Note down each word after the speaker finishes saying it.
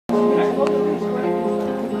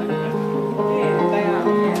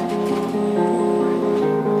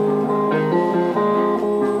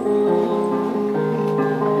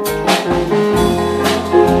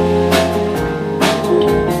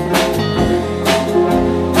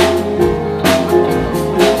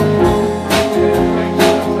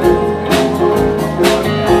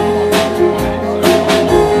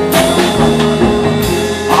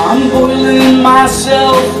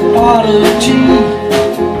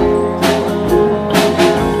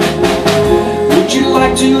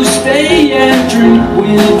drink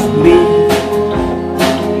with me.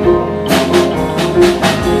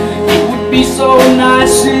 It would be so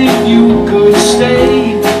nice if you could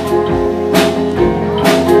stay.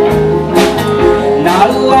 Not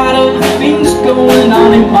a lot of things going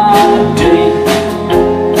on in my day.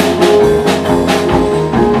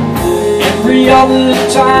 Every other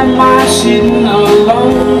time I'm sitting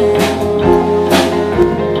alone,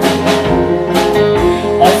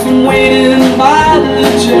 often waiting by the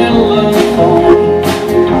telephone.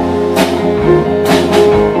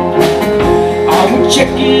 I would check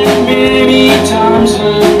it many times a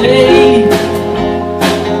day.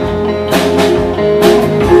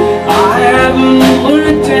 I haven't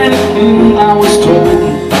learned anything I was told,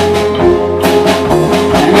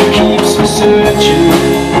 and it keeps me searching,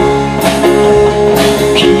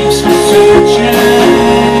 keeps me searching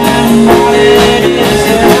what it is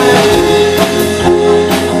that I do.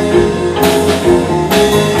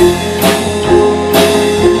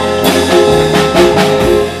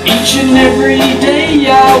 Each and every day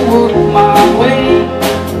I work my way.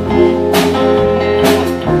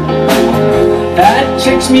 That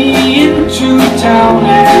takes me into town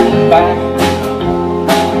and back.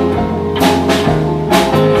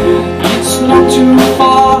 It's not too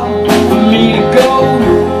far for me to go,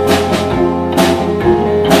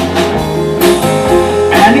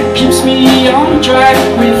 and it keeps me on track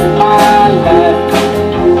with my life,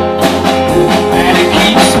 and it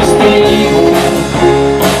keeps me stable,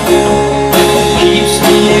 keeps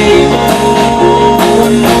me able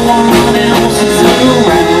when no one else is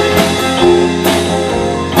around.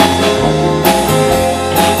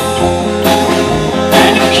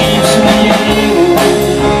 And it keeps me able,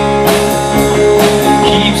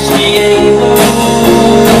 keeps me able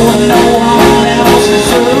when no one else is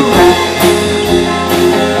around.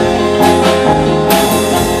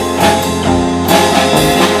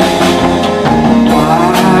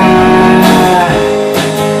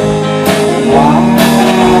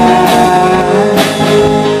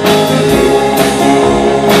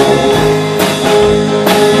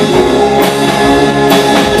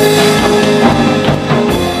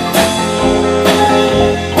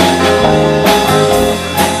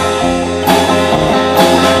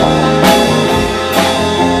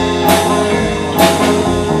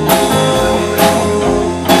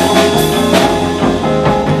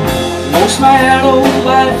 My adult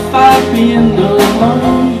life I've been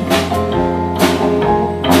alone.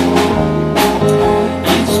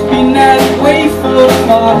 It's been that way for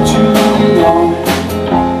far too long.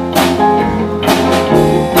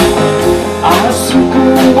 I sink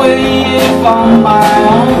away if I'm my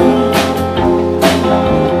own.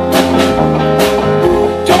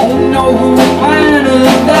 Don't know who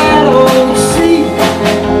planted that old seed,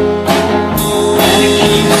 and it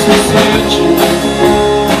keeps me searching,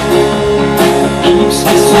 keeps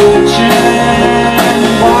me searching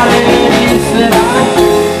what it is that I do.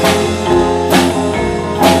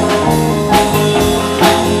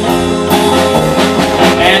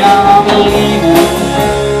 And I'm leaving,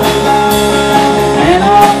 and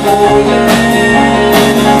I'm going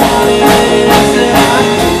what it is that I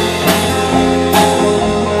do.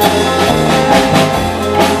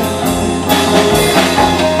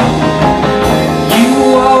 You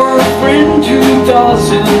are a friend who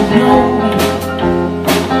doesn't know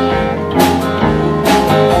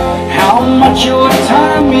how much your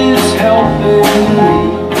time is helping me.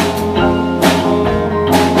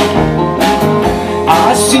 I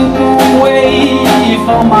sink away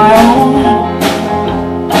on my own.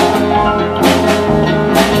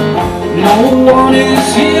 No one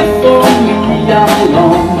is here for me, I'm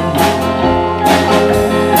alone.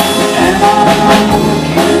 And I'm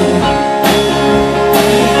looking,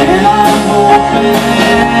 and I'm hoping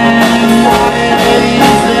what it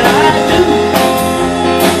is that I do.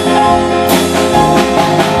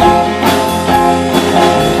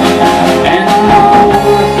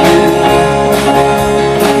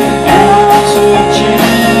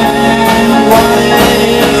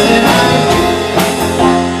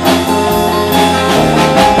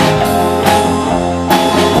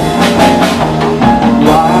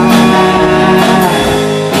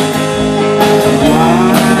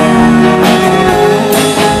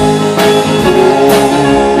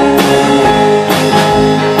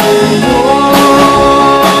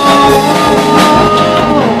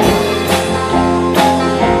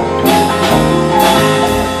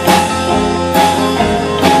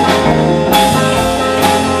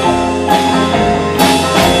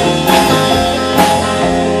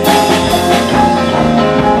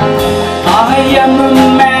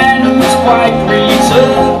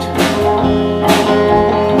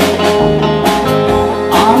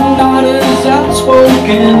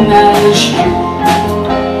 looking as you.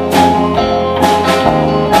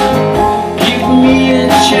 Give me a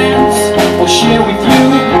chance, I'll share with you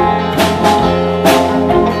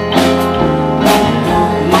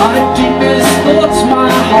my deepest thoughts, my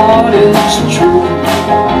heart is true.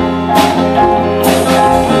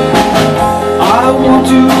 I want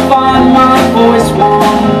to find my voice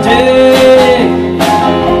one day.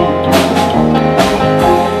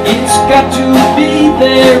 It's got to be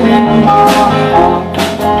there in my heart.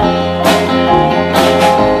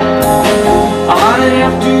 I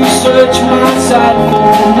have to search my side for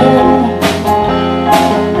more.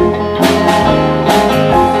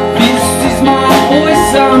 This is my voice,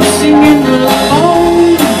 I'm singing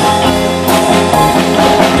alone.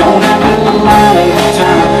 Don't have a lot of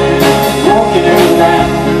time walking around,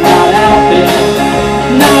 not out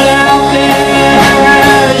there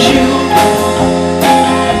as you.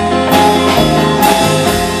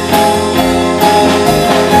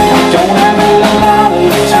 Don't have a lot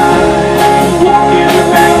of time walking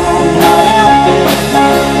around,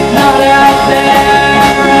 not out there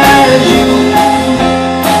as you.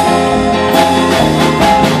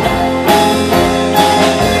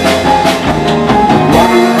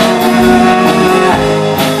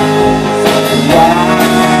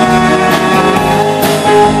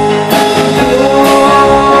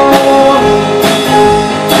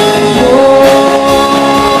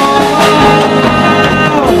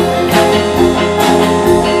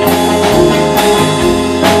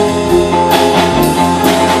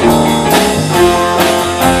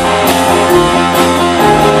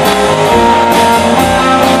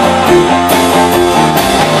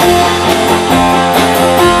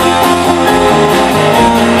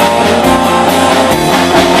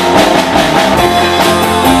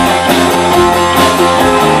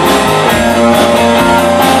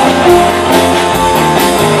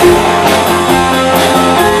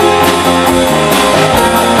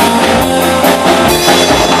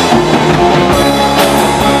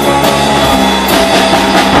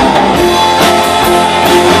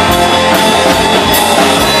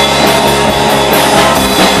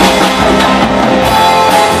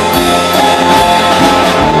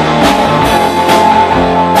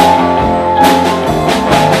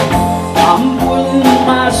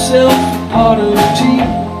 Part of tea.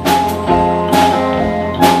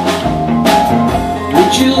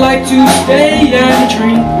 Would you like to stay and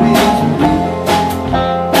drink with me?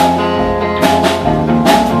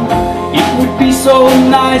 It would be so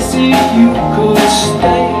nice if you could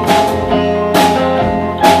stay.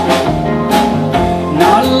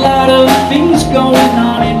 Not a lot of things going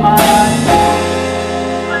on in my life.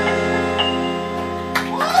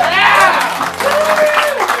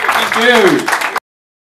 Thank you.